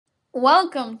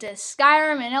Welcome to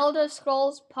Skyrim and Elder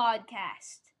Scrolls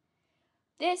podcast.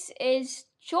 This is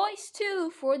choice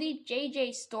 2 for the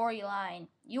JJ storyline.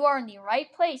 You are in the right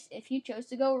place if you chose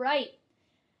to go right.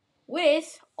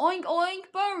 With Oink Oink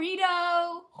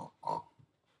Burrito!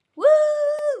 Woo!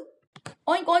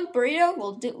 Oink Oink Burrito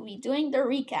will be doing the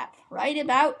recap right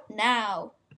about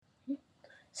now.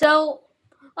 So,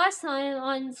 last time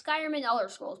on Skyrim and Elder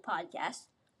Scrolls podcast,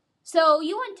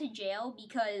 you went to jail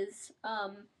because,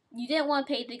 you didn't want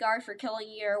to pay the guard for killing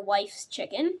your wife's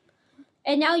chicken.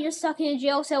 And now you're stuck in a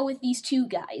jail cell with these two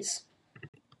guys.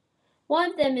 One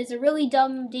of them is a really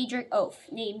dumb Daedric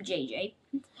oaf named JJ.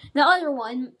 The other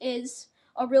one is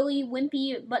a really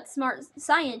wimpy but smart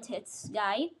scientist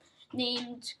guy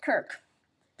named Kirk.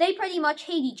 They pretty much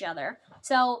hate each other,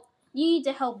 so you need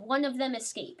to help one of them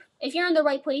escape. If you're in the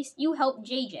right place, you help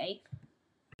JJ.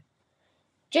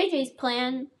 JJ's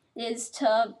plan is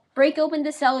to break open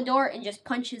the cellar door and just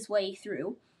punch his way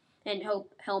through and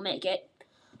hope he'll make it.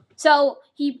 So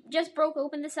he just broke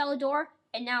open the cellar door,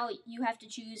 and now you have to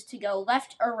choose to go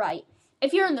left or right.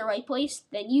 If you're in the right place,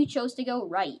 then you chose to go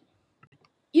right.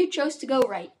 You chose to go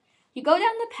right. You go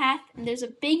down the path, and there's a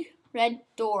big red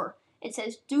door. It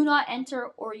says, "Do not enter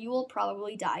or you will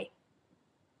probably die."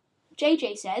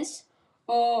 JJ says,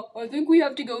 I think we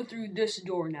have to go through this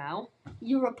door now.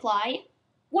 You reply,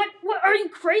 What, are you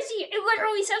crazy? It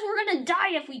literally says we're gonna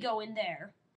die if we go in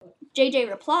there. JJ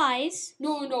replies,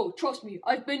 No, trust me.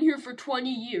 I've been here for 20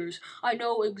 years. I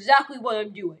know exactly what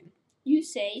I'm doing. You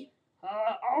say,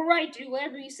 alright, do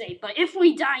whatever you say, but if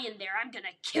we die in there, I'm gonna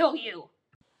kill you.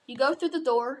 You go through the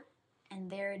door, and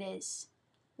there it is.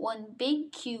 One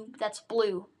big cube that's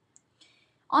blue.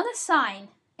 On the sign,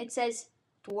 it says,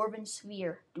 Dwarven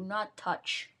Sphere, do not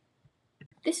touch.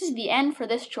 This is the end for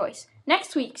this choice.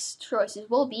 Next week's choices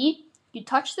will be, you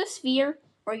touch the sphere,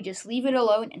 or you just leave it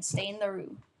alone and stay in the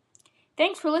room.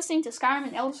 Thanks for listening to Skyrim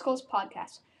and Elder Scrolls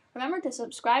podcast. Remember to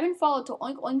subscribe and follow to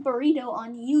Oink Oink Burrito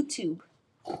on YouTube.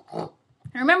 And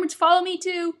remember to follow me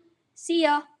too. See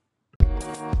ya.